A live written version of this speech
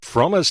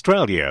From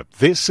Australia,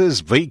 this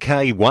is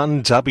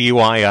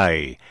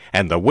VK1WIA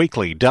and the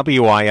weekly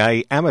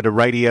WIA amateur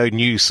radio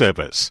news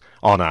service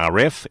on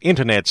RF,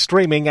 internet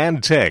streaming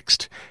and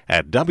text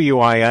at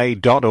wia.org.au.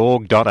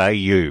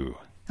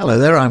 Hello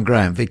there, I'm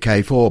Graham,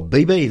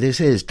 VK4BB. This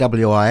is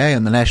WIA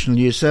and the National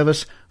News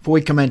Service for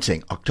week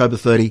commencing October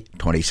 30,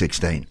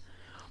 2016.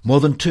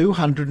 More than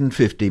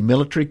 250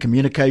 military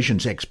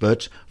communications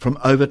experts from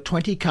over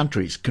 20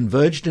 countries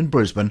converged in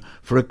Brisbane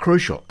for a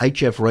crucial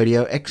HF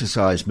radio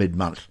exercise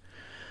mid-month.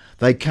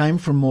 They came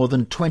from more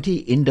than 20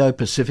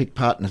 Indo-Pacific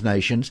partner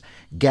nations,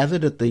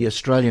 gathered at the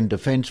Australian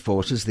Defence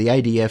Forces, the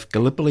ADF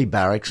Gallipoli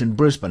Barracks in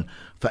Brisbane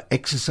for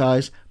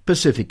exercise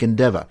Pacific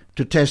Endeavour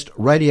to test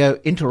radio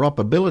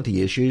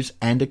interoperability issues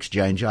and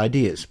exchange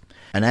ideas.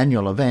 An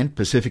annual event,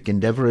 Pacific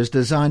Endeavour, is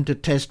designed to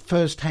test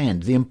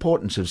firsthand the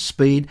importance of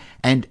speed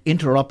and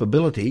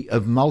interoperability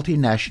of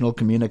multinational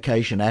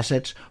communication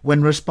assets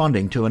when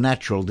responding to a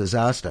natural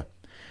disaster.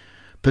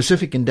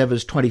 Pacific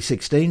Endeavour's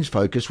 2016's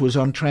focus was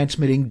on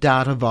transmitting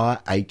data via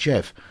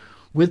HF,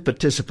 with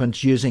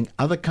participants using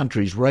other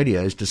countries'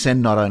 radios to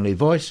send not only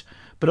voice,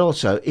 but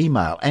also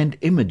email and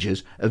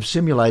images of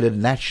simulated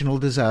national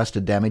disaster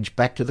damage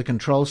back to the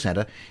control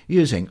centre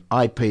using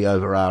IP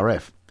over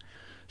RF.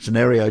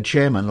 Scenario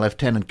Chairman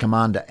Lieutenant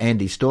Commander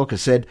Andy Stalker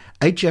said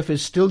HF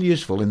is still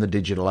useful in the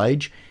digital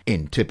age,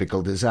 in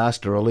typical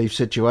disaster relief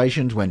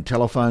situations when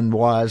telephone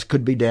wires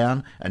could be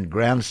down and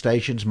ground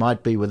stations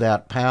might be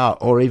without power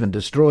or even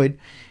destroyed.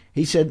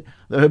 He said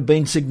there have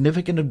been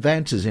significant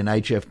advances in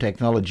HF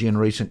technology in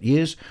recent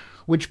years,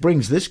 which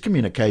brings this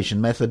communication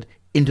method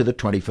into the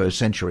 21st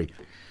century.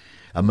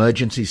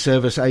 Emergency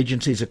service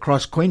agencies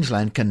across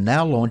Queensland can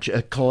now launch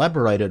a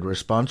collaborated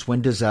response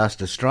when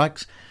disaster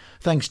strikes,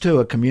 thanks to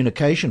a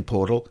communication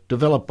portal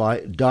developed by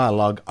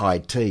Dialogue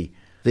IT.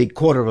 The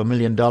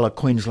 $250,000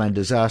 Queensland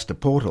Disaster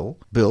Portal,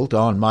 built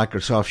on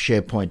Microsoft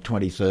SharePoint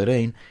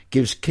 2013,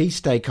 gives key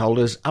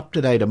stakeholders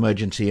up-to-date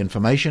emergency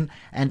information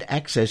and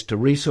access to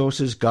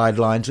resources,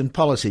 guidelines and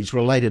policies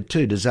related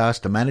to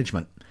disaster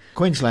management.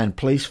 Queensland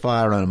Police,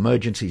 Fire and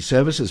Emergency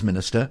Services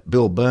Minister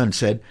Bill Byrne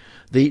said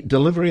the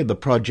delivery of the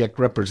project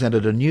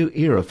represented a new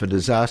era for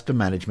disaster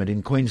management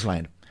in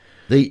Queensland.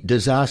 The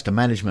Disaster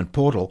Management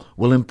Portal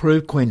will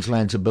improve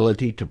Queensland's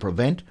ability to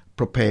prevent,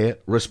 prepare,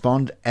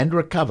 respond and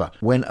recover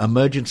when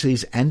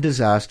emergencies and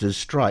disasters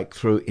strike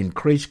through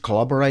increased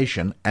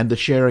collaboration and the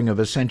sharing of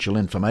essential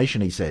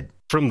information, he said.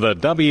 From the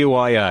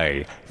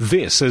WIA,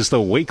 this is the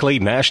weekly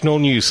national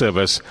news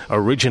service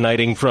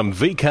originating from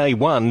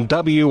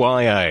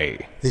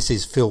VK1WIA. This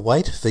is Phil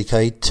Waite,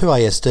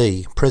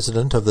 VK2ASD,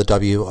 President of the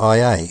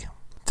WIA.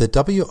 The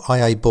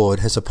WIA Board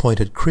has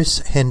appointed Chris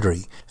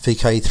Hendry,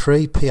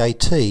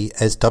 VK3PAT,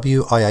 as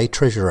WIA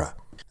Treasurer.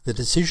 The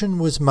decision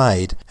was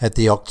made at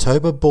the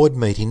October Board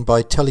meeting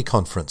by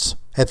teleconference.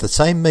 At the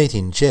same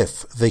meeting,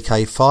 Jeff,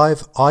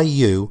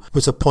 VK5IU,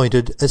 was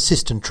appointed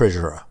Assistant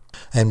Treasurer,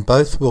 and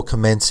both will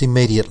commence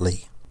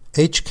immediately.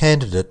 Each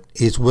candidate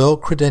is well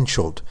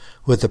credentialed,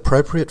 with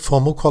appropriate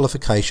formal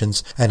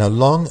qualifications and a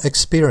long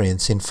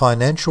experience in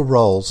financial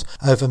roles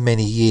over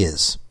many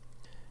years.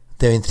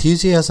 Their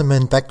enthusiasm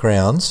and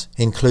backgrounds,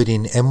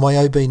 including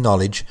MYOB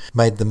knowledge,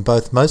 made them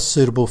both most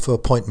suitable for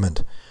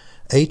appointment.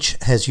 Each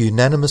has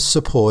unanimous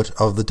support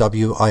of the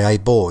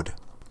WIA Board.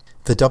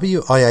 The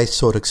WIA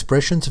sought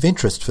expressions of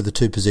interest for the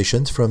two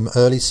positions from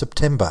early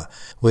September,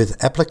 with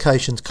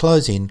applications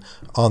closing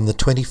on the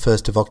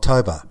 21st of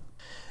October.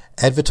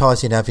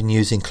 Advertising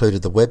avenues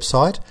included the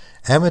website,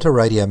 amateur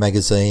radio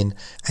magazine,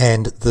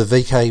 and the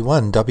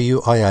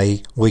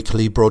VK1WIA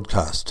weekly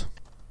broadcast.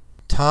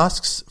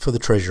 Tasks for the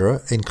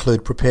Treasurer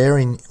include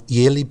preparing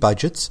yearly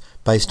budgets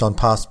based on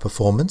past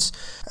performance,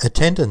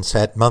 attendance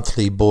at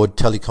monthly board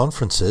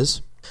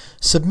teleconferences,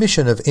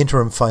 submission of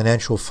interim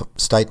financial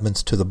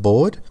statements to the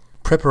board,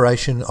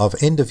 preparation of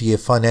end-of-year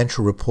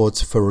financial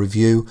reports for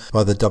review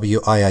by the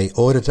WIA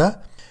auditor,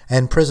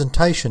 and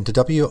presentation to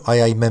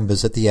WIA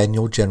members at the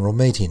annual general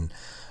meeting,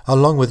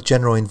 along with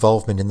general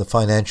involvement in the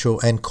financial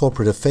and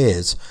corporate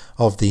affairs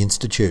of the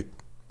Institute.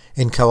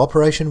 In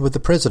cooperation with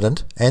the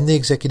President and the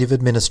Executive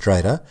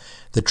Administrator,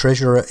 the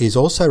Treasurer is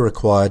also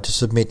required to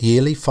submit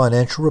yearly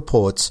financial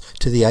reports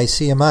to the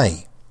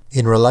ACMA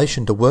in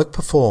relation to work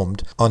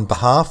performed on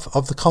behalf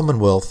of the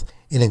Commonwealth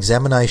in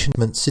examination,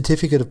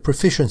 certificate of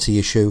proficiency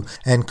issue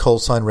and call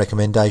sign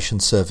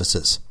recommendation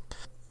services.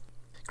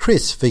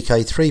 Chris,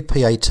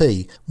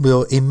 VK3PAT,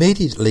 will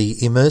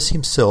immediately immerse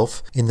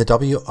himself in the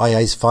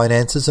WIA's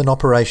finances and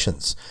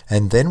operations,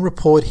 and then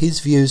report his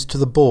views to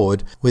the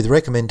board with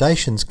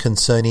recommendations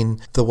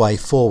concerning the way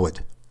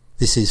forward.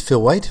 This is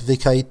Phil Waite,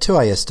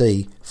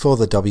 VK2ASD, for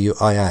the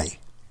WIA.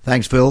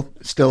 Thanks, Phil.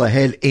 Still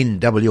ahead in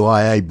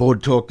WIA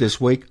Board Talk this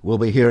week, we'll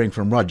be hearing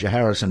from Roger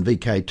Harrison,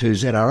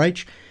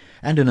 VK2ZRH,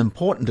 and an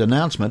important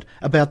announcement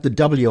about the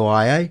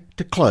WIA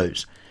to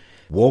close.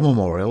 War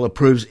Memorial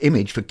approves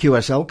image for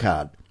QSL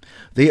card.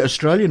 The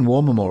Australian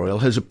War Memorial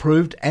has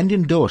approved and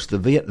endorsed the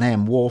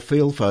Vietnam War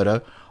field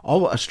photo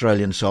of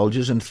Australian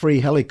soldiers and 3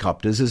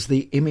 helicopters as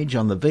the image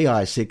on the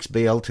VI6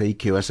 BLT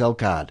QSL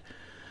card.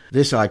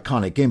 This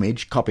iconic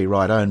image,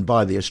 copyright owned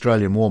by the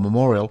Australian War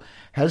Memorial,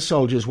 has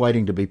soldiers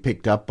waiting to be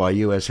picked up by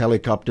US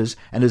helicopters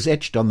and is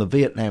etched on the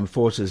Vietnam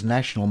Forces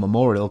National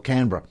Memorial,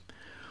 Canberra.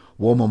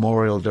 War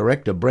Memorial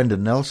Director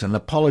Brendan Nelson,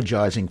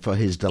 apologising for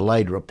his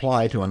delayed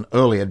reply to an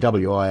earlier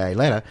WIA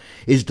letter,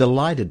 is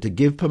delighted to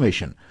give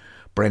permission.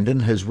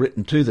 Brendan has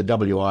written to the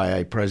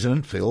WIA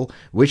President, Phil,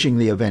 wishing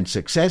the event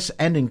success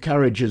and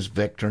encourages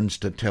veterans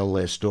to tell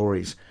their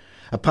stories.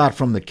 Apart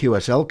from the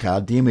QSL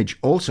card, the image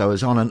also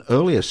is on an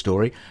earlier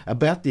story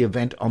about the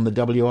event on the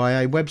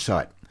WIA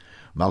website.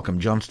 Malcolm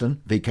Johnston,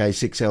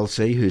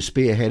 VK6LC, who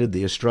spearheaded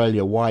the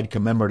Australia-wide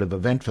commemorative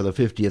event for the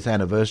 50th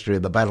anniversary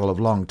of the Battle of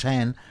Long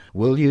Tan,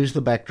 will use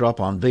the backdrop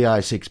on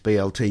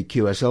VI6BLT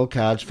QSL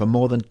cards for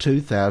more than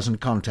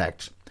 2,000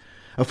 contacts.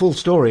 A full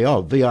story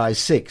of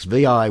VI6,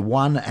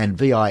 VI1 and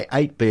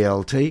VI8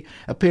 BLT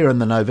appear in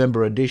the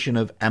November edition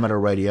of Amateur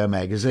Radio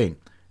magazine,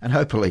 and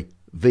hopefully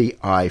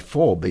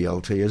VI4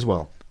 BLT as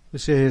well.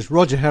 This is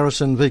Roger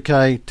Harrison,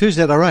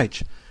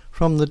 VK2ZRH,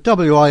 from the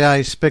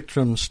WIA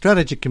Spectrum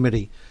Strategy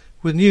Committee,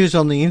 with news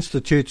on the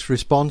Institute's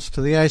response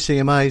to the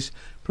ACMA's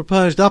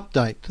proposed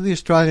update to the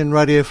Australian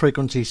Radio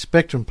Frequency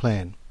Spectrum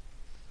Plan.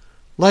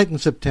 Late in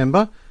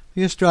September,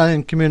 the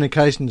Australian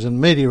Communications and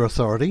Media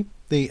Authority,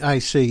 the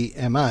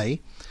ACMA,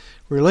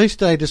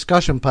 released a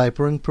discussion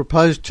paper and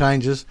proposed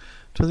changes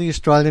to the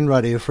Australian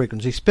Radio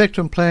Frequency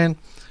Spectrum Plan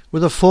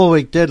with a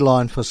 4-week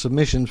deadline for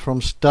submissions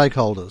from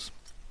stakeholders.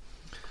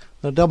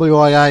 The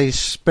WIA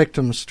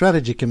Spectrum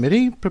Strategy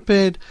Committee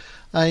prepared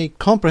a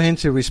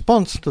comprehensive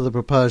response to the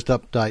proposed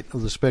update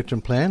of the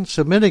Spectrum Plan,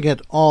 submitting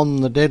it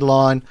on the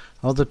deadline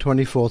of the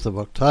 24th of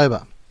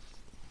October.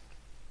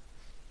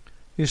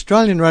 The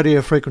Australian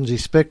Radio Frequency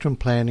Spectrum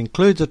Plan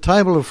includes a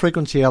table of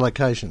frequency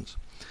allocations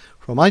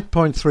from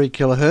 8.3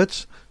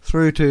 kHz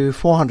through to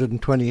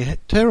 420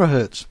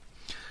 THz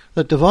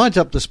that divides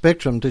up the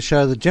spectrum to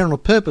show the general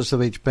purpose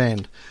of each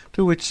band,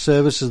 to which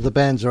services the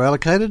bands are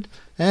allocated,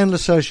 and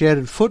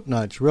associated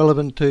footnotes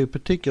relevant to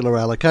particular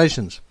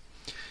allocations.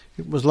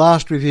 It was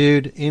last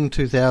reviewed in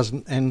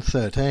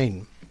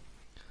 2013.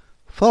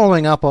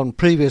 Following up on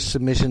previous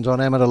submissions on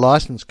amateur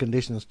licence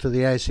conditions to the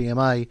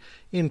ACMA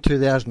in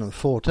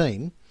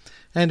 2014,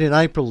 and in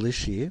April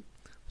this year,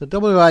 the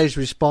WA's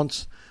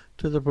response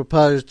to the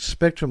proposed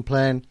Spectrum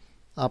Plan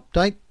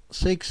update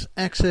seeks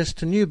access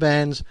to new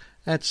bands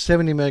at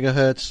 70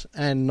 MHz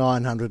and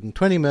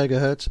 920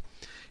 MHz,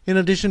 in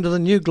addition to the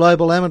new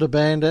global amateur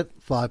band at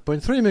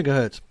 5.3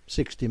 MHz,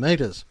 60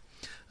 metres,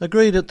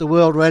 agreed at the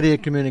World Radio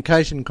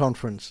Communication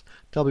Conference,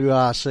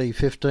 WRC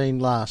 15,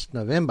 last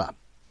November.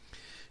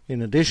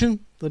 In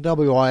addition, the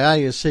WIA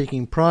is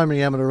seeking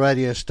primary amateur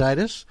radio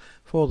status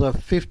for the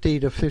 50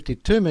 to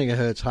 52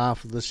 MHz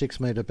half of the 6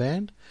 metre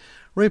band,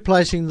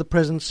 replacing the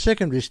present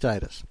secondary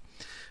status,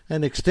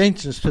 and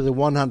extensions to the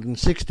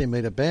 160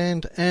 metre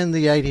band and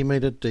the 80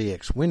 metre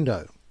DX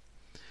window.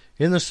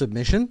 In the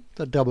submission,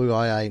 the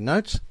WIA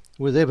notes,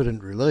 with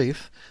evident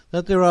relief,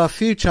 that there are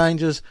few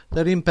changes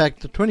that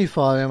impact the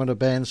 25 amateur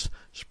bands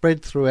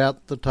spread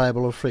throughout the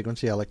table of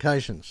frequency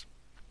allocations.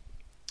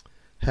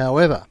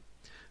 However,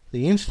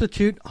 the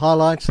Institute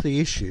highlights the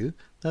issue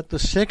that the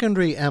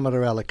secondary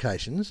amateur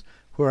allocations,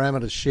 where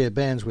amateurs share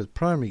bands with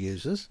primary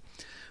users,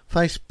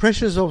 face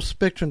pressures of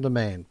spectrum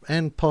demand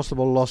and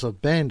possible loss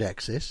of band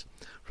access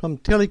from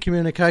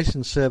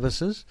telecommunications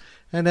services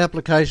and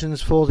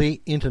applications for the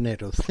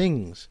Internet of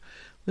Things.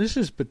 This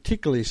is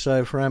particularly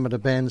so for amateur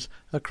bands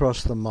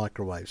across the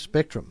microwave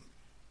spectrum.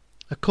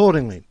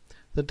 Accordingly,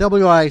 the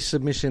WIA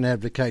submission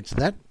advocates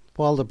that,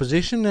 while the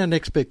position and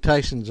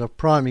expectations of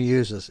primary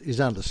users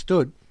is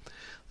understood,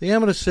 the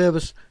amateur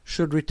service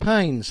should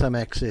retain some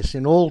access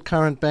in all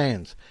current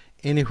bands,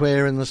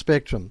 anywhere in the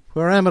spectrum,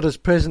 where amateurs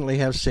presently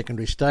have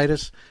secondary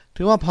status,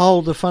 to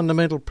uphold the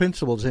fundamental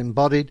principles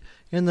embodied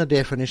in the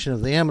definition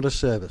of the amateur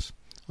service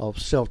of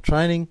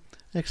self-training,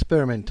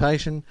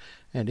 experimentation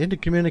and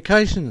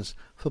intercommunications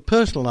for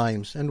personal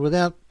aims and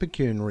without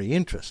pecuniary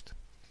interest.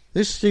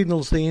 This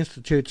signals the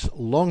Institute's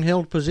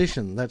long-held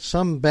position that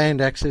some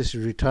band access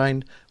is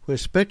retained where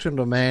spectrum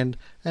demand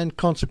and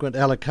consequent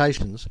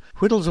allocations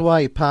whittles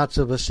away parts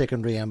of a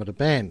secondary amateur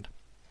band.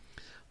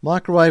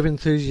 Microwave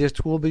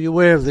enthusiasts will be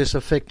aware of this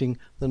affecting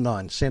the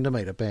 9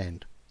 cm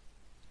band.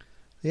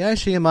 The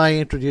ACMA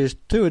introduced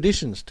 2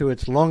 additions to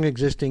its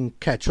long-existing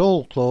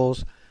catch-all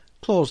clause,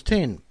 Clause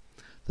 10,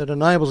 that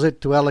enables it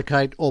to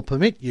allocate or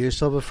permit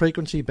use of a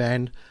frequency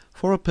band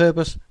for a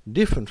purpose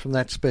different from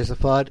that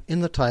specified in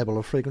the table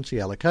of frequency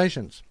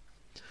allocations.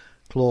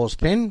 Clause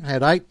 10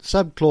 had 8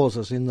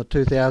 sub-clauses in the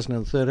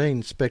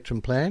 2013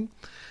 Spectrum Plan,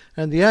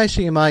 and the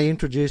ACMA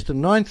introduced a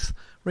 9th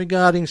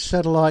regarding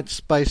satellite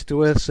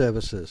space-to-earth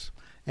services,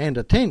 and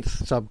a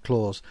 10th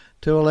sub-clause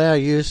to allow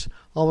use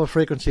of a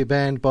frequency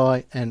band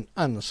by an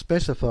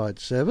unspecified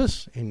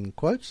service, in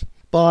quotes,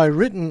 by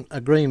written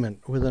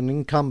agreement with an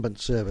incumbent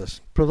service,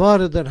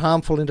 provided that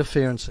harmful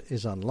interference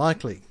is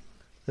unlikely.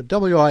 The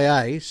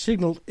WIA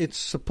signalled its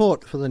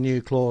support for the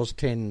new Clause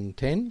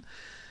 10.10,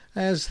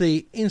 as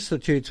the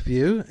Institute's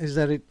view is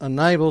that it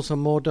enables a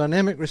more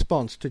dynamic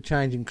response to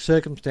changing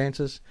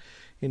circumstances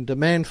in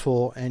demand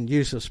for and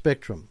use of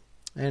spectrum,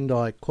 and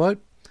I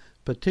quote,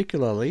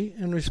 particularly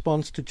in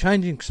response to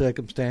changing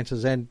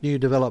circumstances and new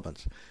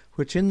developments,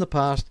 which in the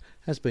past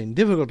has been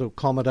difficult to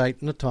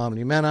accommodate in a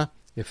timely manner,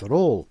 if at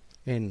all,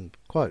 end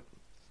quote.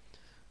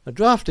 A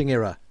drafting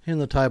error in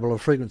the table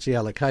of frequency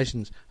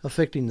allocations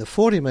affecting the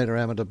 40-metre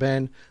amateur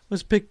band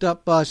was picked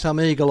up by some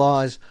eagle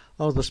eyes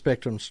of the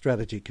Spectrum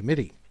Strategy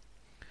Committee.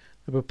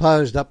 The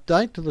proposed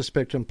update to the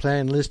Spectrum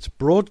Plan lists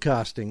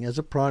broadcasting as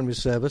a primary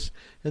service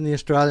in the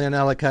Australian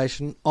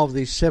allocation of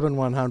the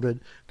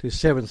 7100 to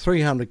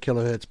 7300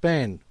 kHz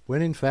band,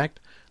 when in fact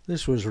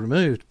this was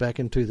removed back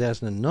in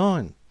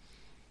 2009.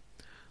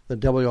 The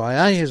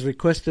WIA has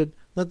requested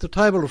that the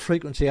table of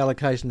frequency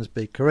allocations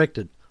be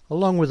corrected,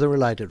 along with a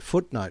related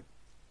footnote.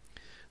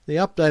 The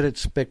updated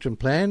Spectrum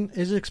Plan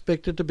is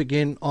expected to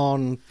begin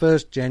on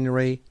 1st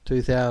January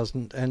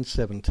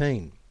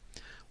 2017.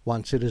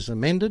 Once it is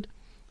amended,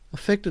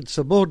 affected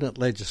subordinate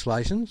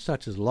legislation,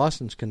 such as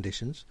licence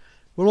conditions,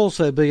 will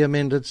also be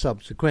amended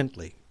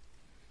subsequently.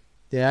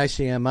 The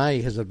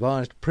ACMA has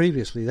advised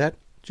previously that,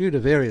 due to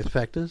various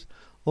factors,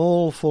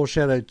 all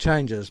foreshadowed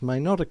changes may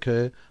not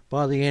occur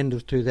by the end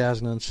of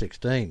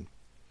 2016.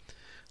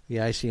 The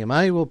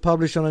ACMA will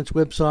publish on its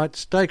website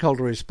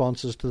stakeholder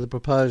responses to the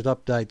proposed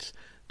updates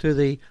to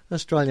the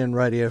Australian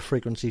Radio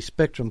Frequency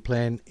Spectrum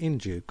Plan in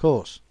due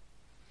course.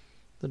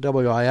 The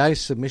WIA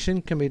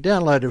submission can be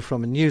downloaded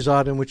from a news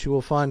item which you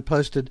will find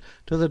posted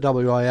to the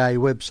WIA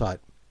website.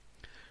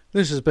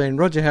 This has been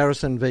Roger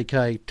Harrison,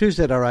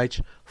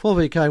 VK2ZRH, for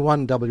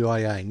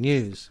VK1WIA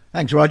News.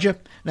 Thanks, Roger.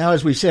 Now,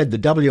 as we said, the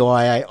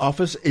WIA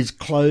office is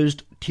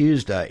closed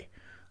Tuesday.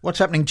 What's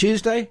happening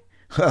Tuesday?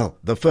 Well,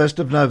 the 1st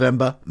of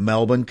November,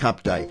 Melbourne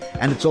Cup Day,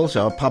 and it's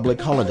also a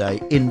public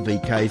holiday in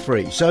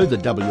VK3, so the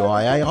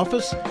WIA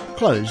office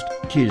closed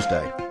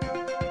Tuesday.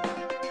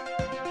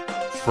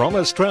 From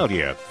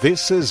Australia,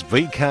 this is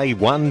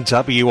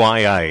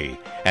VK1WIA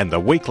and the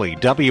weekly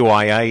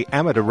WIA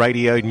amateur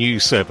radio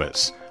news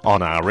service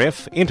on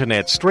RF,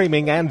 internet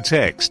streaming and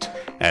text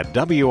at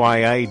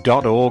wia.org.au.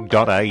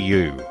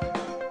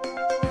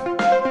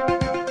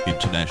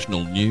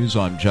 International news,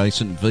 I'm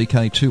Jason,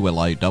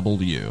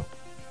 VK2LAW.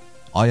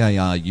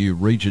 IARU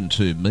Region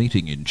 2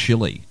 meeting in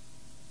Chile.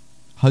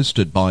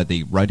 Hosted by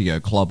the Radio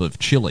Club of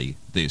Chile,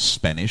 this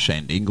Spanish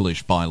and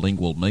English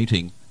bilingual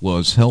meeting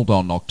was held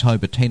on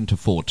October 10 to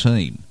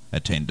 14,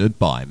 attended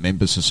by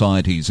member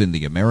societies in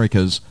the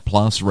Americas,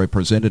 plus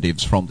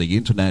representatives from the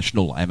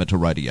International Amateur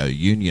Radio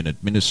Union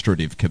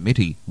Administrative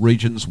Committee,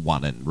 Regions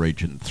 1 and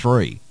Region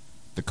 3.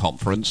 The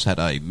conference had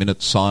a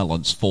minute's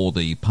silence for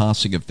the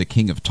passing of the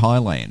King of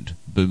Thailand,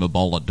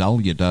 Bhumibol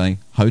Adulyadej,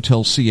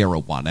 Hotel Sierra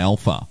 1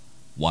 Alpha,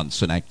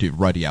 once an active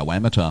radio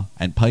amateur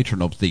and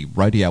patron of the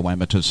Radio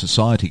Amateur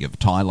Society of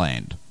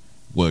Thailand.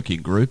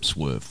 Working groups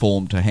were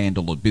formed to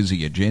handle a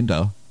busy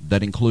agenda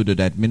that included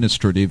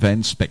administrative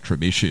and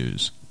spectrum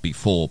issues,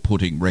 before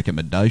putting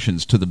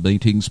recommendations to the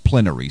meeting's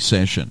plenary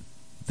session.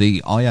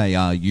 The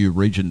IARU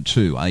Region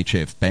 2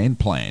 HF band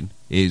plan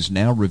is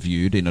now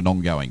reviewed in an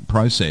ongoing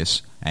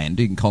process, and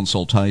in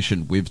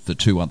consultation with the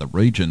two other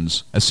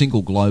regions, a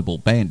single global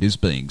band is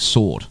being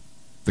sought.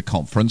 The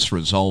conference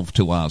resolved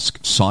to ask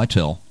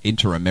CITEL,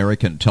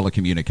 Inter-American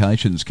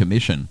Telecommunications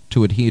Commission,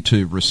 to adhere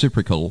to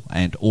reciprocal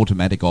and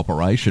automatic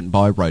operation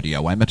by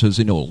radio amateurs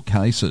in all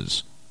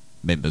cases.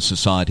 Member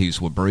societies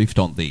were briefed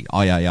on the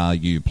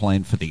IARU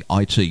plan for the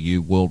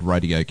ITU World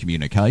Radio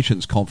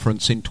Communications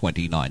Conference in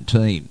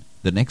 2019.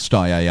 The next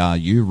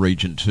IARU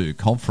Region 2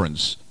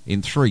 conference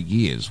in 3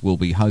 years will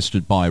be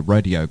hosted by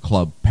Radio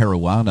Club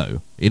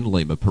Peruano in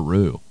Lima,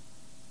 Peru.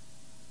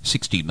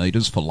 60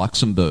 metres for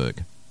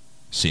Luxembourg.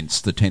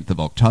 Since the 10th of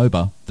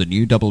October, the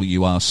new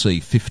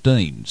WRC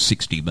 15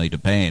 60-metre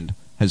band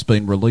has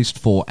been released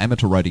for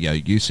amateur radio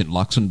use in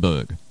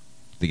Luxembourg.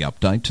 The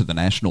update to the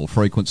National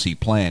Frequency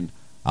Plan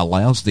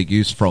allows the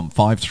use from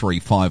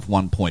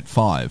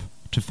 5351.5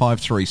 to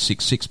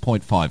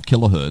 5366.5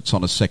 kHz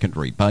on a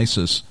secondary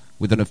basis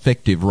with an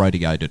effective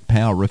radiated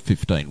power of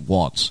 15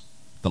 watts.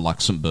 The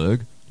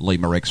Luxembourg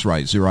Lima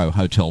X-Ray 0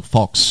 Hotel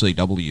Fox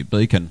CW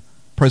beacon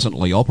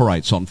presently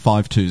operates on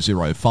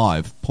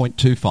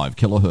 5205.25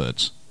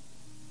 kHz.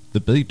 The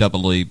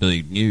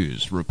BEEB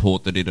News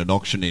report that in an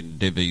auction in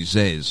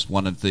Devizes,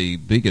 one of the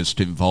biggest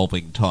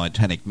involving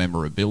Titanic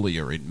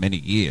memorabilia in many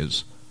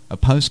years, a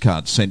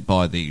postcard sent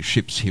by the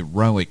ship's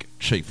heroic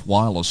chief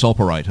wireless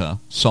operator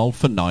sold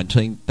for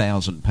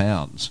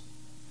 £19,000.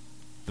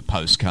 The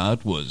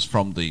postcard was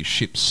from the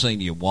ship's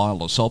senior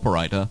wireless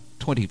operator,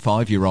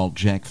 25-year-old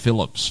Jack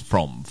Phillips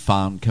from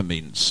Farncombe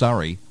in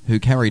Surrey, who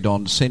carried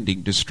on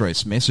sending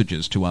distress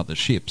messages to other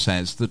ships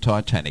as the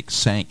Titanic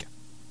sank.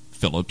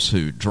 Phillips,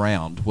 who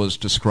drowned, was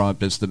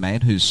described as the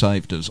man who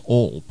saved us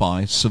all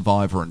by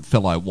survivor and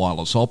fellow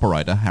wireless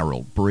operator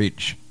Harold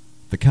Bridge.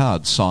 The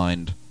card,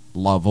 signed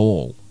Love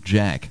All,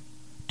 Jack,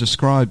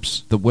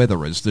 describes the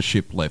weather as the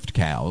ship left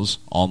Cowes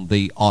on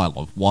the Isle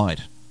of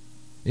Wight.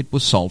 It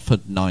was sold for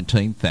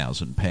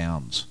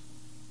 £19,000.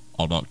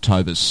 On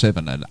October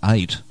 7 and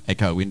 8,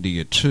 Echo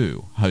India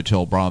 2,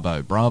 Hotel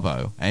Bravo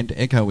Bravo, and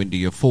Echo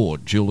India 4,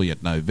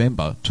 Juliet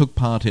November, took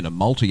part in a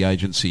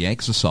multi-agency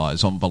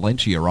exercise on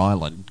Valentia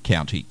Island,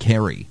 County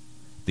Kerry.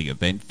 The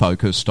event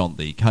focused on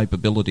the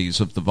capabilities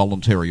of the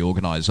voluntary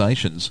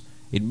organisations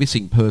in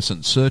missing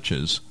person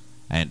searches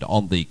and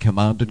on the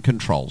command and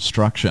control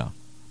structure.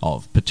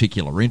 Of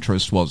particular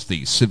interest was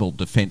the Civil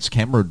Defence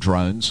camera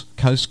drones,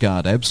 Coast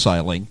Guard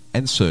abseiling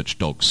and search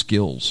dog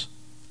skills.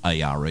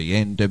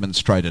 AREN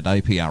demonstrated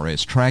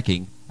APRS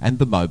tracking and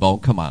the mobile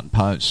command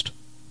post.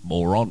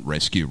 More on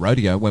Rescue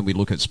Radio when we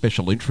look at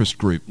Special Interest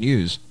Group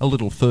news a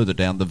little further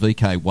down the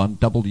VK1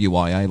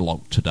 WIA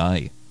log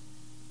today.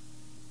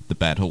 The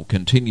battle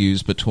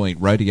continues between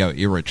Radio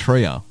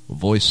Eritrea,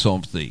 voice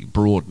of the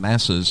broad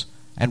masses,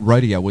 and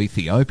Radio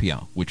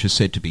Ethiopia, which is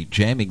said to be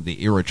jamming the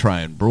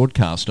Eritrean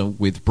broadcaster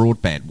with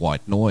broadband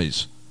white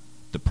noise.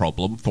 The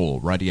problem for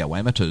radio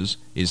amateurs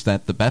is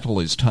that the battle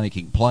is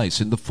taking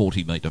place in the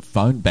 40-metre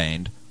phone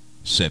band,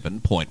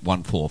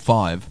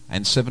 7.145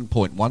 and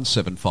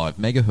 7.175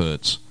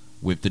 MHz,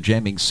 with the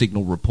jamming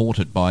signal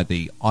reported by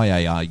the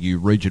IARU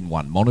Region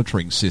 1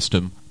 monitoring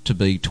system to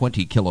be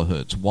 20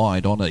 kHz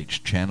wide on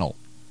each channel.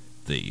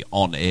 The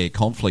on-air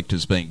conflict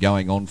has been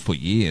going on for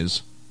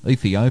years.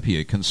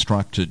 Ethiopia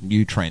constructed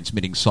new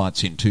transmitting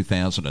sites in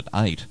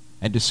 2008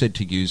 and is said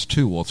to use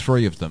 2 or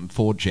 3 of them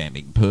for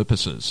jamming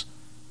purposes.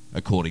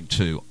 According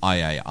to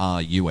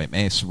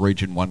IARUMS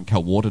Region 1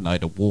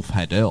 Coordinator Wolf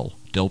Hadel,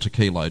 Delta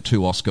Kilo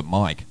 2 Oscar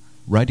Mike,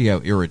 Radio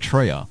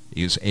Eritrea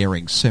is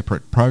airing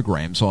separate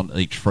programs on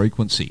each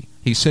frequency.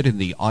 He said in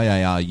the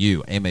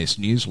IARU-MS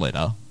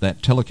newsletter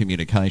that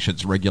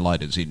telecommunications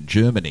regulators in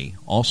Germany,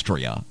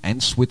 Austria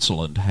and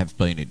Switzerland have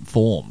been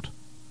informed.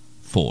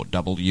 For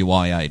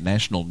WIA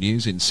National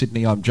News in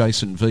Sydney, I'm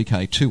Jason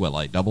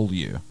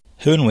VK2LAW.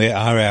 Who and where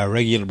are our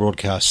regular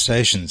broadcast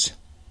stations?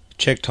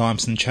 Check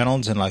times and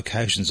channels and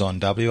locations on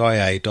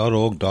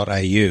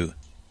wia.org.au.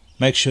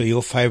 Make sure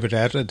your favourite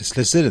outlet is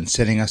listed and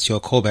sending us your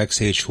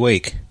callbacks each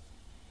week.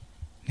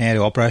 Now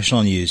to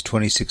Operational News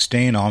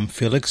 2016, I'm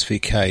Felix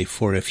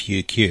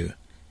VK4FUQ.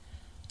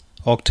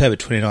 October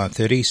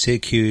 29-30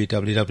 CQ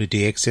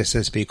WWDX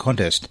SSB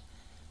contest.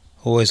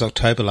 Always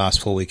October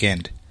last full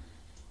weekend.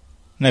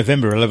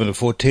 November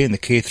 11-14 the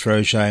Keith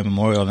Roget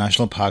Memorial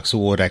National Parks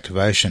Award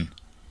activation.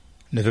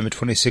 November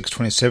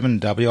 26-27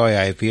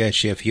 WIA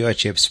VHF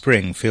UHF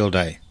Spring Field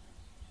Day.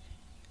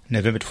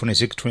 November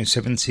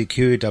 26-27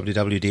 CQ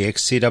WWDX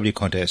CW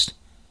contest.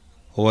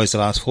 Always the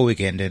last full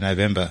weekend in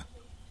November.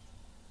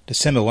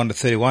 December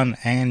 1-31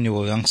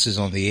 Annual Youngsters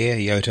on the Air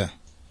YOTA.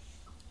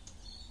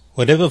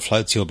 Whatever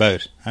floats your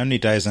boat, only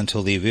days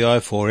until the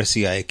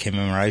VI4SEA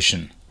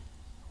commemoration.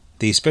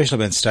 The special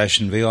event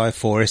station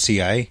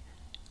VI4SEA,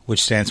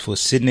 which stands for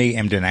Sydney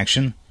Emden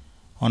Action,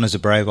 honours the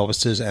brave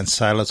officers and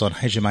sailors on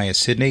HMAS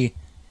Sydney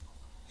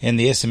and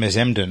the SMS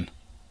Emden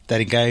that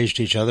engaged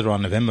each other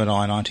on November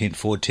 9,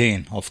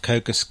 1914 off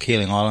Cocos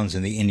Keeling Islands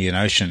in the Indian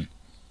Ocean.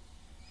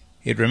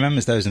 It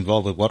remembers those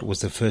involved with what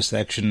was the first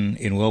action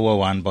in World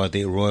War I by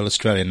the Royal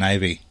Australian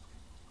Navy.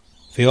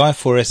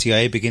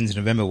 VI4SEA begins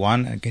November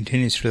 1 and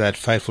continues through that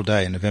fateful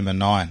day, November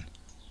 9.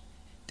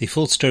 The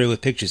full story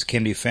with pictures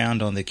can be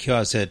found on the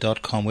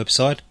QRZ.com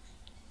website.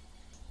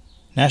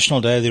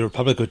 National Day of the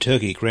Republic of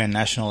Turkey Grand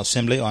National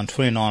Assembly on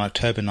 29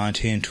 October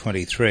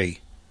 1923.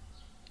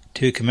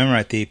 To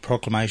commemorate the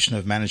Proclamation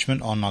of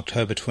Management on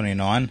October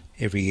 29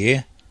 every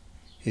year,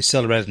 is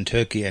celebrated in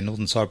Turkey and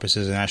Northern Cyprus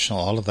as a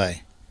national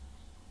holiday.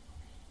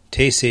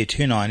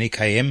 TC29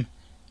 EKM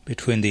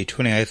between the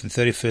 28th and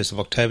 31st of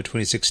October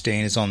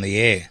 2016 is on the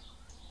air.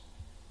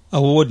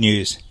 Award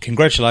news.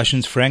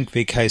 Congratulations Frank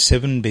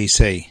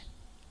VK7BC.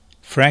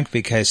 Frank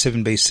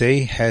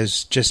VK7BC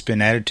has just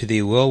been added to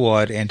the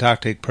Worldwide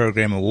Antarctic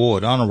Program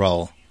Award Honour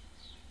Roll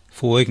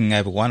for working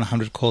over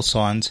 100 call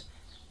signs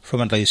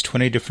from at least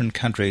 20 different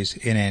countries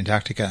in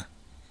Antarctica.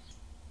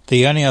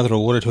 The only other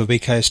awarded to a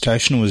VK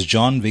station was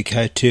John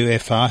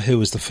VK2FR, who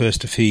was the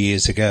first a few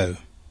years ago.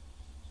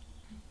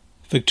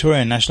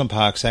 Victoria National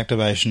Parks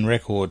activation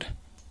record.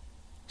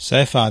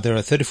 So far there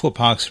are 34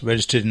 parks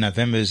registered in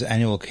November's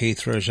annual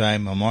Keith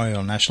Roget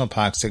Memorial National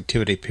Parks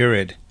activity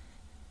period.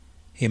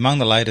 Among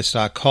the latest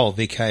are Cole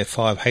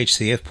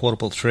VK5HCF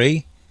Portable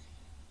 3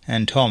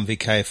 and Tom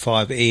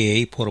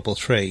VK5EE Portable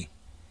 3.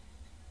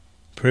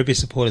 Previous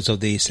supporters of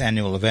this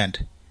annual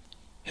event,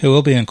 who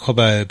will be in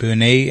Cobo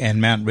Burney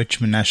and Mount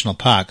Richmond National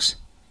Parks.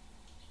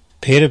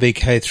 Peter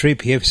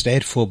VK3PF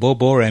stayed for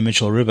Borbor and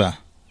Mitchell River,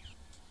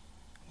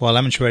 while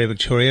Amateur Radio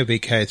Victoria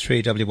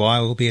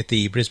VK3WI will be at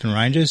the Brisbane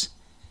Ranges,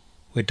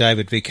 with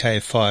David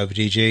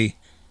VK5DG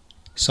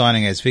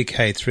signing as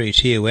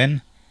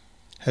VK3TUN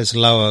as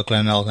Lower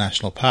Glenelg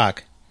National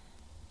Park.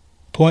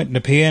 Point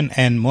Nepean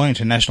and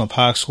Mornington National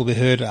Parks will be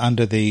heard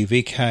under the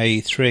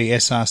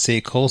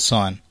VK3SRC call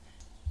sign.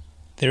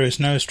 There is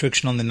no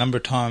restriction on the number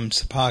of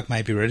times the park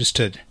may be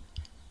registered.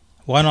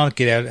 Why not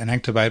get out and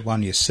activate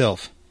one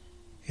yourself?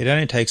 It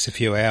only takes a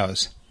few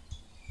hours.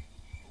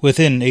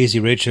 Within easy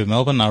reach of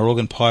Melbourne are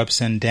Organ Pipes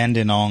and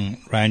Dandenong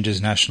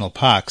Ranges National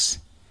Parks.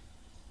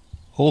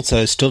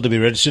 Also still to be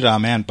registered are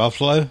Mount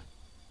Buffalo,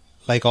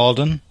 Lake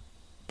Alden,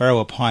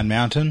 Barrow Pine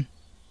Mountain,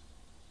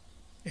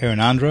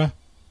 Errinundra,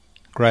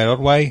 Great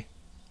Otway,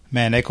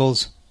 Mount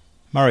Eccles,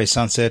 Murray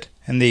Sunset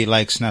and the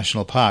Lakes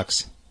National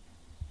Parks.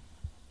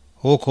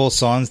 All call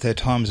signs, their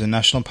times in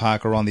National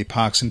Park are on the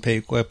Parks and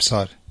Peak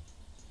website.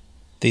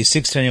 The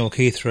 6th Annual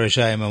Keith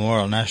Roget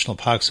Memorial National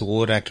Parks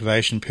Award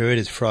activation period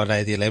is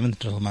Friday the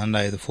 11th until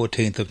Monday the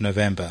 14th of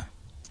November.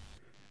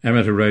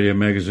 Amateur Radio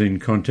Magazine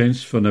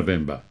contents for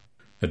November.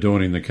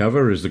 Adorning the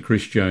cover is the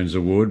Chris Jones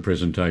Award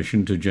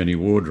presentation to Jenny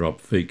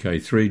Wardrop,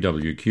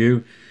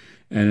 VK3WQ,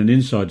 and an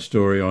inside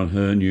story on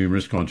her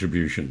numerous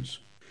contributions.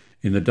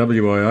 In the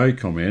WIA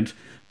comment,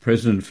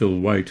 President Phil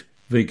Waite,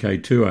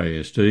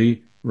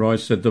 VK2ASD,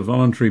 writes that the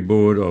voluntary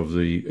board of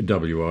the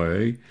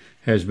WIA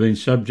has been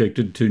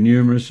subjected to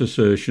numerous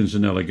assertions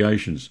and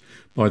allegations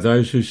by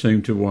those who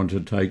seem to want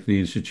to take the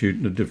Institute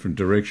in a different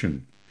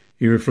direction.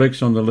 He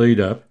reflects on the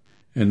lead-up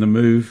and the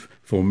move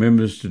for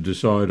members to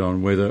decide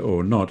on whether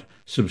or not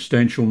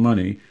substantial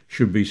money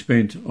should be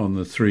spent on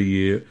the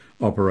 3-year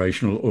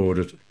operational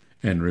audit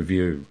and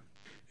review.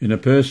 In a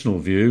personal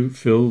view,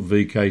 Phil,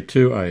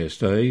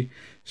 VK2ASD,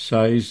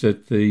 says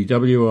that the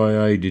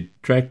WIA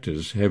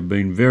detractors have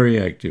been very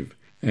active,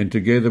 and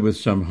together with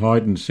some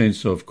heightened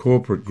sense of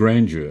corporate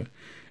grandeur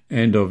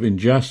and of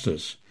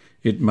injustice,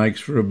 it makes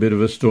for a bit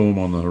of a storm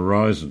on the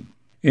horizon.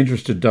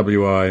 Interested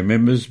WIA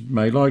members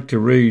may like to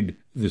read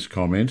this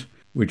comment,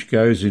 which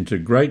goes into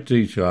great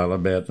detail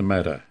about the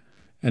matter.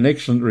 An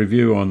excellent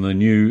review on the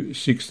new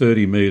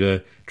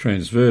 630-metre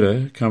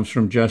transverter comes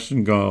from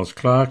Justin Giles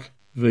Clark,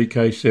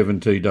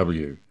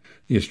 VK7TW.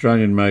 The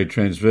Australian-made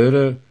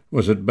transverter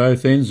was at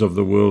both ends of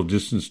the world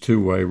distance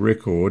two-way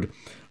record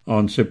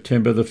on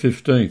September the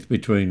 15th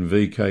between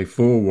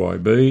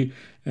VK4YB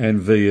and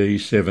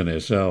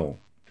VE7SL.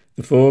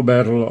 The 4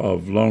 Battle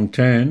of Long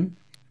Tan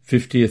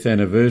 50th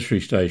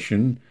Anniversary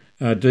Station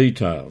are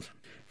detailed.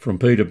 From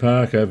Peter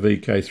Parker,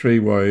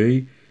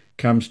 VK3YE,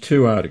 comes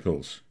 2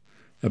 articles,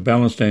 a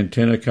balanced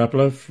antenna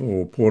coupler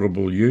for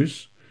portable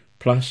use,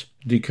 plus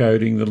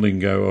decoding the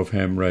lingo of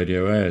ham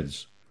radio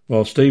ads,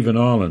 while Stephen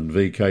Ireland,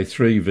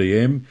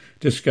 VK3VM,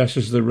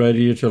 discusses the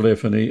radio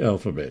telephony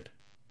alphabet.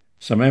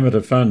 Some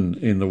amateur fun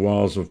in the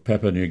wilds of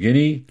Papua New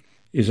Guinea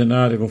is an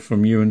article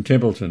from Ewan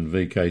Templeton,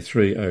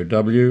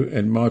 VK3OW,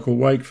 and Michael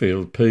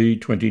Wakefield,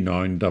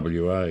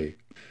 P29WA.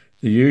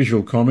 The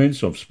usual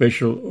comments of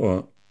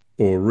special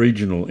or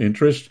regional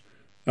interest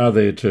are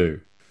there too.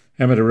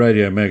 Amateur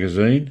Radio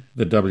Magazine,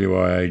 the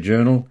WIA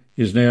Journal,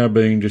 is now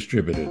being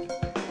distributed.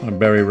 I'm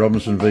Barry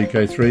Robinson,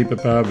 VK3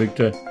 Papa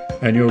Victor,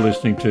 and you're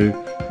listening to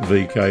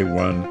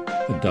VK1,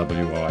 the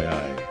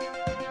WIA.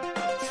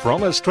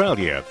 From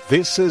Australia,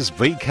 this is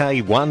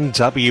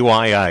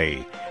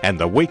VK1WIA and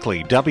the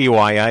weekly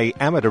WIA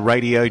amateur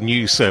radio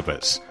news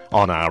service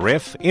on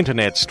RF,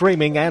 internet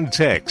streaming and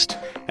text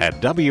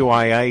at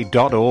wia.org.au.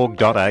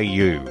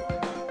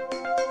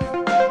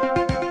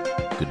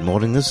 Good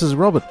morning, this is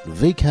Robert,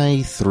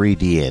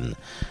 VK3DN,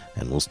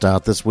 and we'll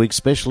start this week's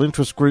special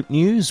interest group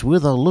news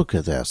with a look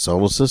at our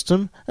solar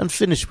system and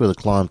finish with a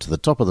climb to the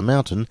top of the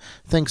mountain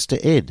thanks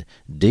to Ed,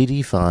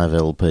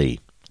 DD5LP.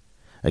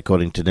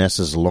 According to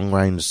NASA's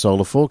long-range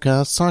solar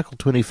forecast, Cycle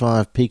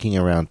 25 peaking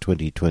around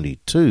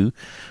 2022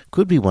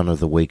 could be one of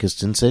the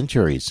weakest in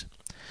centuries.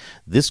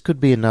 This could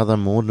be another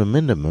more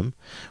minimum,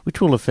 which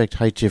will affect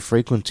HF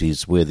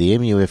frequencies where the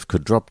MUF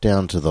could drop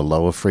down to the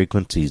lower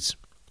frequencies.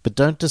 But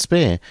don't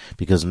despair,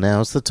 because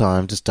now's the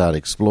time to start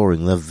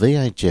exploring the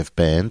VHF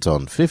bands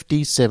on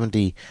 50,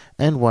 70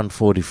 and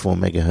 144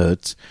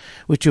 MHz,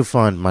 which you'll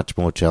find much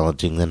more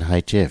challenging than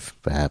HF,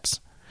 perhaps.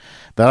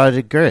 But I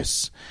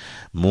digress.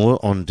 More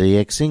on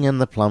DXing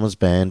and the Plumbers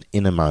Band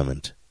in a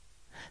moment.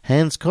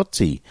 Hans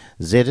Kotze,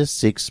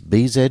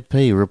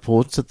 ZS6BZP,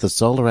 reports that the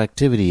solar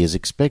activity is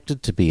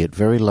expected to be at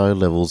very low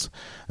levels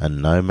and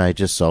no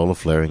major solar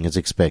flaring is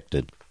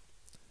expected.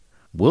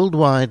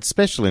 Worldwide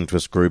Special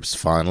Interest Group's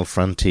final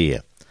frontier.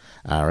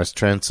 RS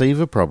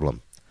transceiver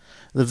problem.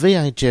 The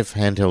VHF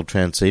handheld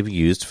transceiver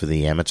used for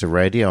the amateur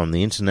radio on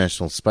the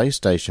International Space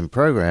Station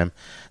program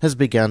has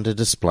begun to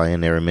display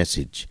an error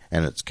message,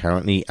 and it's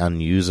currently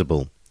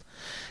unusable.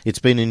 It's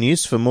been in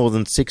use for more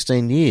than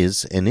 16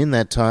 years, and in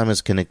that time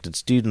has connected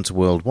students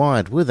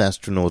worldwide with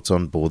astronauts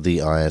on board the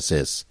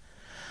ISS.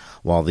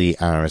 While the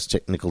RS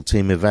technical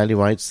team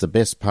evaluates the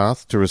best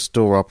path to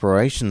restore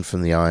operation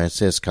from the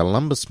ISS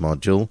Columbus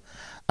module,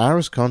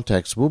 RS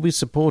contacts will be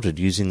supported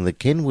using the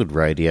Kenwood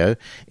radio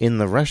in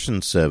the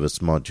Russian service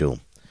module.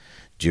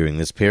 During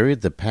this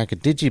period, the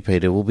packet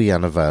digipeater will be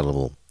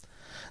unavailable.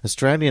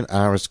 Australian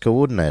RS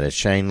coordinator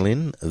Shane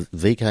Lynn,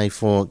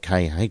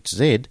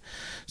 VK4KHZ,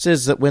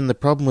 says that when the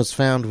problem was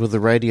found with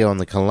the radio on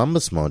the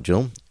Columbus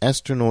module,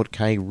 astronaut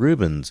Kay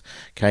Rubens,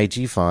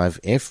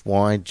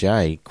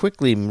 KG5FYJ,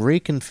 quickly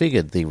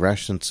reconfigured the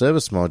Russian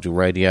service module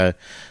radio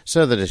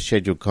so that a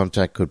scheduled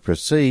contact could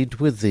proceed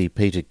with the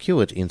Peter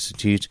Kiewit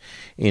Institute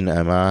in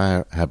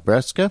Omaha,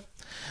 Nebraska.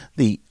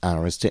 The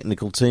RS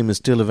technical team is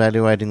still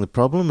evaluating the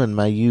problem and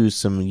may use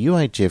some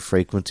UHF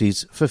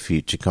frequencies for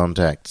future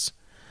contacts.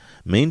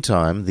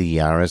 Meantime, the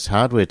RS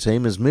hardware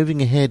team is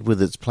moving ahead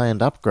with its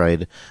planned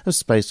upgrade of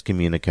space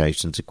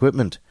communications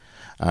equipment.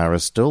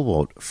 RS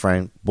stalwart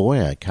Frank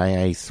Boyer,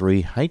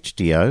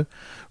 KA3HDO,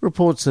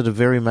 reports that a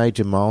very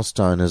major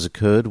milestone has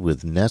occurred,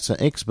 with NASA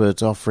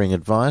experts offering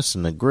advice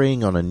and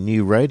agreeing on a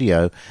new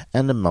radio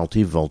and a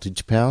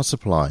multi-voltage power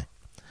supply.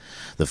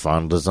 The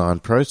final design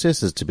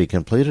process is to be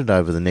completed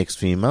over the next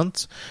few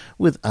months,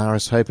 with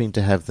RS hoping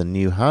to have the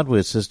new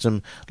hardware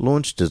system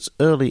launched as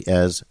early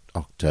as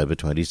October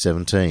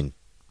 2017.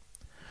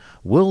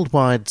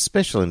 Worldwide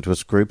Special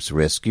Interest Groups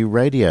rescue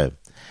radio.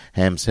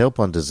 Ham's help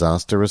on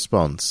disaster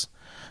response.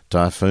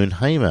 Typhoon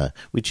Haima,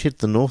 which hit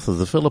the north of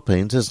the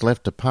Philippines, has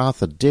left a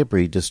path of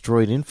debris,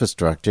 destroyed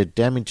infrastructure,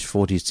 damaged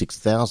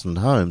 46,000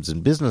 homes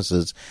and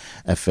businesses,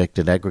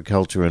 affected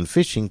agriculture and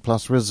fishing,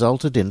 plus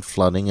resulted in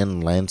flooding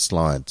and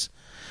landslides.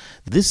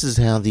 This is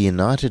how the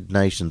United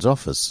Nations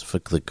Office for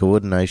the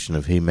Coordination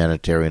of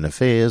Humanitarian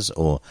Affairs,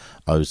 or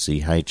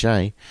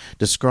OCHA,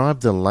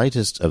 described the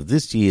latest of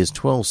this year's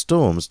 12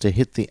 storms to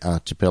hit the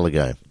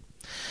archipelago.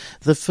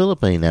 The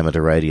Philippine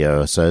Amateur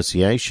Radio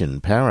Association,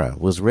 PARA,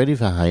 was ready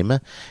for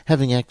Haima,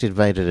 having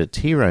activated its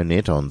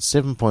HeroNet on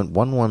 7.110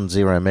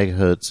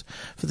 MHz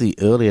for the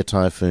earlier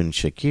typhoon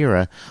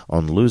Shakira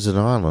on Luzon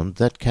Island.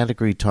 That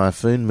category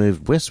typhoon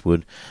moved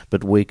westward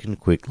but weakened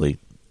quickly.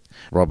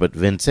 Robert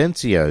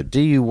Vincencio,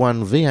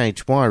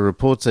 DU1VHY,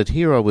 reports that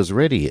Hero was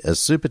ready as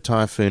Super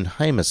Typhoon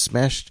Haima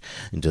smashed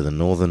into the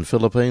northern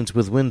Philippines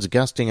with winds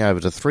gusting over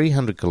to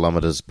 300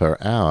 km per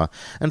hour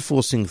and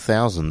forcing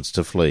thousands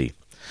to flee.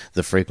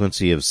 The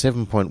frequency of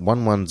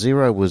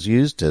 7.110 was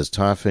used as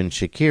Typhoon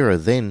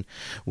Shakira then,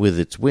 with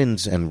its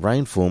winds and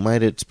rainfall,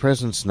 made its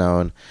presence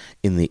known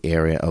in the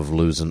area of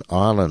Luzon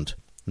Island.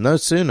 No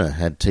sooner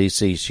had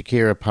TC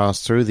Shakira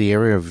passed through the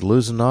area of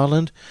Luzon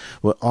Island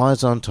were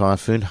eyes on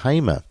Typhoon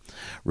Haima.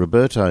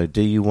 Roberto,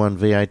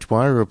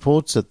 DU1VHY,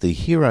 reports that the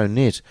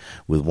HeroNet,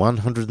 with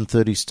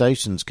 130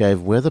 stations,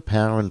 gave weather,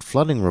 power and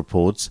flooding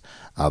reports.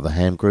 Other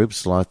ham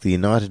groups like the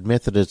United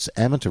Methodist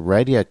Amateur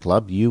Radio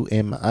Club,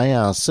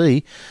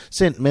 UMARC,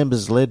 sent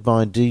members led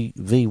by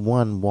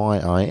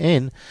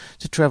DV1YIN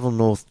to travel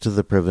north to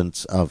the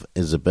province of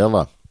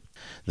Isabela.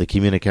 The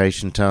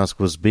communication task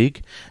was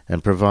big,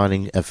 and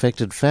providing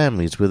affected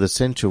families with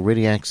essential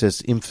ready access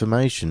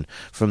information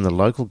from the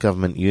local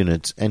government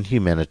units and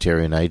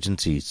humanitarian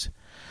agencies.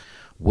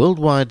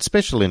 Worldwide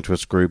Special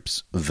Interest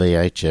Groups,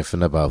 VHF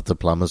and above, the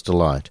plumber's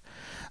delight.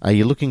 Are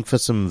you looking for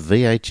some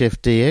VHF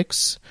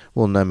DX?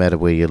 Well, no matter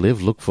where you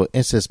live, look for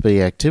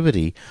SSB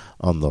activity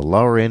on the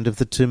lower end of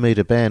the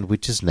 2-metre band,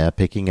 which is now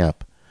picking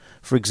up.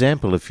 For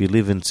example, if you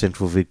live in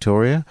central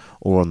Victoria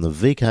or on the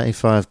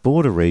VK5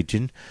 border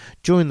region,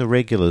 join the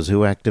regulars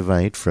who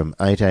activate from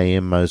 8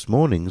 a.m. most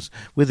mornings.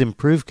 With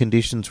improved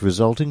conditions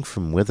resulting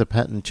from weather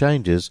pattern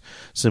changes,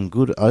 some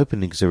good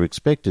openings are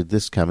expected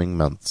this coming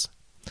months.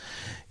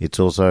 It's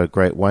also a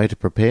great way to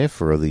prepare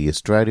for the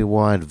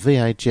Australia-wide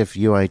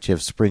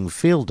VHF-UHF Spring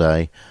Field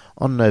Day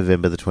on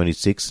November the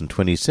 26th and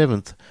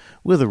 27th,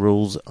 with the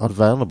rules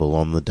available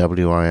on the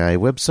WIA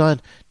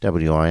website,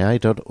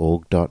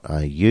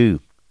 wia.org.au.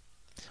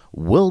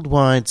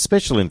 Worldwide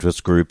Special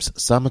Interest Groups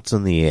Summits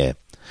in the Air.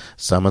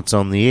 Summits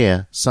on the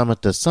Air,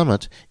 Summit to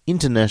Summit,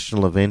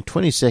 international event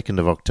 22nd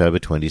of October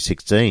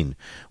 2016.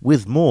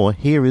 With more,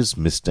 here is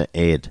Mr.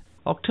 Ed.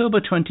 October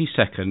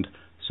 22nd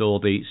saw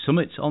the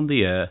Summits on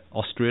the Air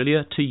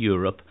Australia to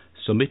Europe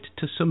Summit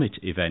to Summit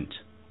event.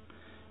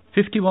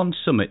 51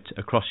 summits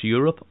across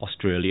Europe,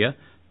 Australia,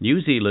 New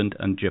Zealand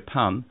and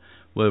Japan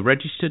were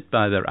registered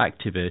by their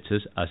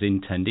activators as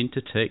intending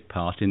to take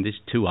part in this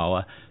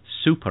 2-hour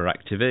super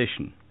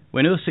activation.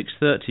 When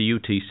 0630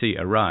 UTC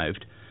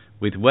arrived,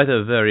 with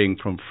weather varying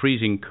from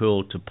freezing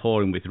cold to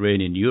pouring with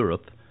rain in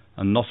Europe,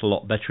 and not a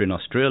lot better in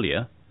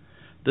Australia,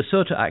 the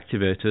SOTA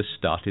activators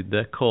started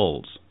their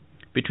calls.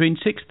 Between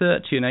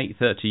 6:30 and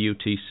 8:30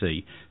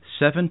 UTC,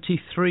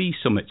 73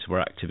 summits were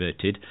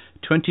activated,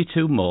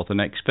 22 more than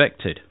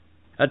expected.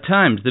 At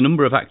times, the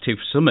number of active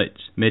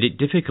summits made it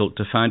difficult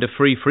to find a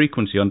free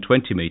frequency on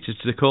 20 metres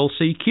to call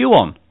CQ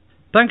on.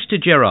 Thanks to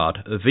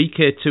Gerard of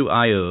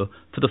VK2IO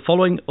for the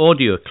following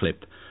audio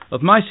clip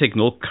of my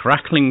signal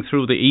crackling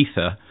through the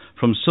ether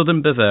from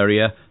southern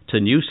Bavaria to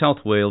New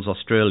South Wales,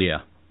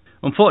 Australia.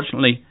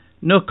 Unfortunately,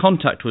 no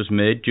contact was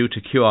made due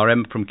to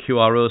QRM from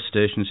QRO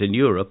stations in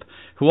Europe,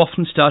 who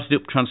often started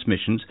up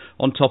transmissions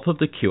on top of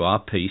the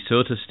QRP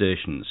SOTA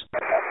stations.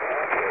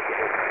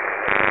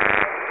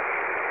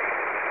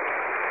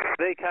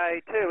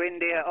 VK2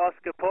 India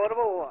Oscar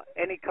Portable,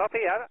 any copy?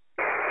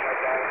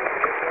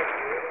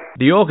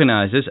 The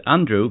organisers,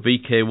 Andrew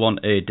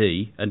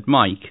VK1AD and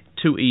Mike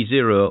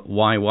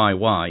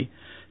 2E0YYY,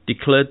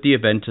 declared the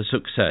event a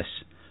success,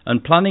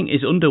 and planning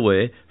is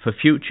underway for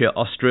future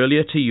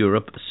Australia to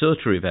Europe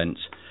SOTA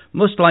events,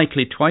 most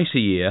likely twice a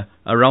year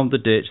around the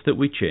dates that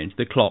we change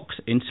the clocks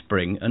in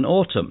spring and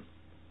autumn.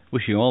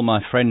 Wishing all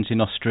my friends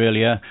in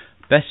Australia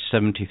best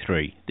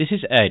 73. This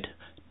is Ed,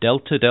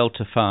 Delta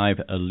Delta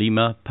 5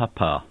 Lima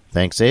Papa.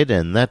 Thanks, Ed,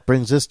 and that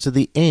brings us to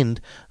the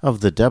end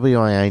of the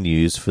WIA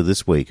news for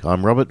this week.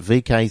 I'm Robert,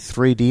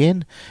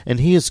 VK3DN, and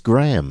here's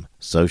Graham,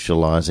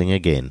 socialising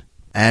again.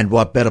 And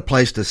what better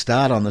place to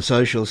start on the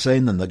social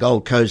scene than the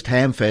Gold Coast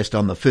Hamfest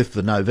on the 5th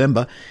of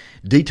November?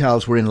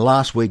 Details were in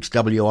last week's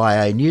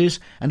WIA news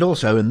and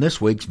also in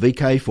this week's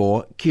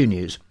VK4 Q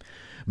News.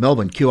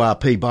 Melbourne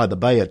QRP by the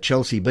Bay at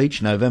Chelsea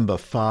Beach, November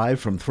 5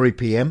 from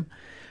 3pm.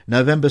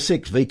 November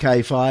 6,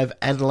 VK5,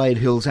 Adelaide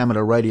Hills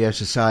Amateur Radio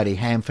Society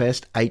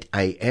Hamfest,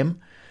 8am.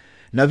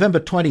 November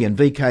 20 and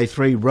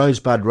VK3,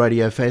 Rosebud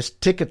Radio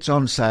Fest, tickets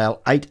on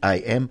sale,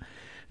 8am.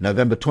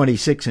 November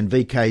 26 in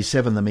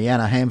VK7, the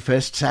Miana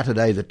Hamfest,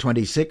 Saturday the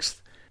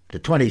 26th. To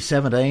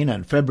 2017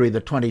 and February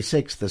the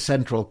 26th, the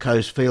Central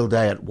Coast Field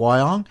Day at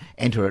Wyong,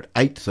 enter at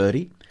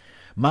 8:30.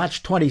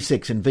 March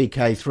 26 in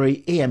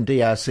VK3,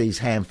 EMDRC's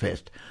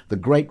Hamfest, the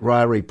Great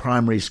Ryrie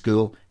Primary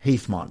School,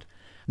 Heathmont.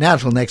 Now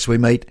till next we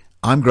meet,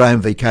 I'm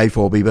Graham,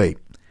 VK4BB.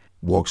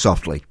 Walk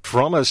softly.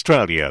 From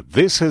Australia,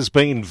 this has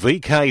been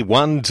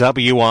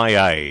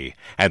VK1WIA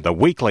and the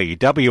weekly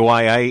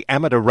WIA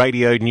Amateur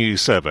Radio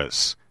News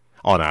Service.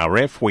 On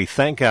RF, we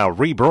thank our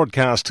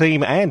rebroadcast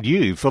team and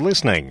you for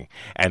listening.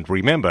 And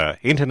remember,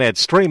 internet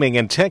streaming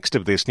and text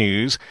of this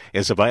news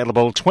is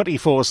available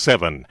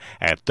 24/7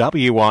 at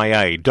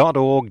wia.org.au.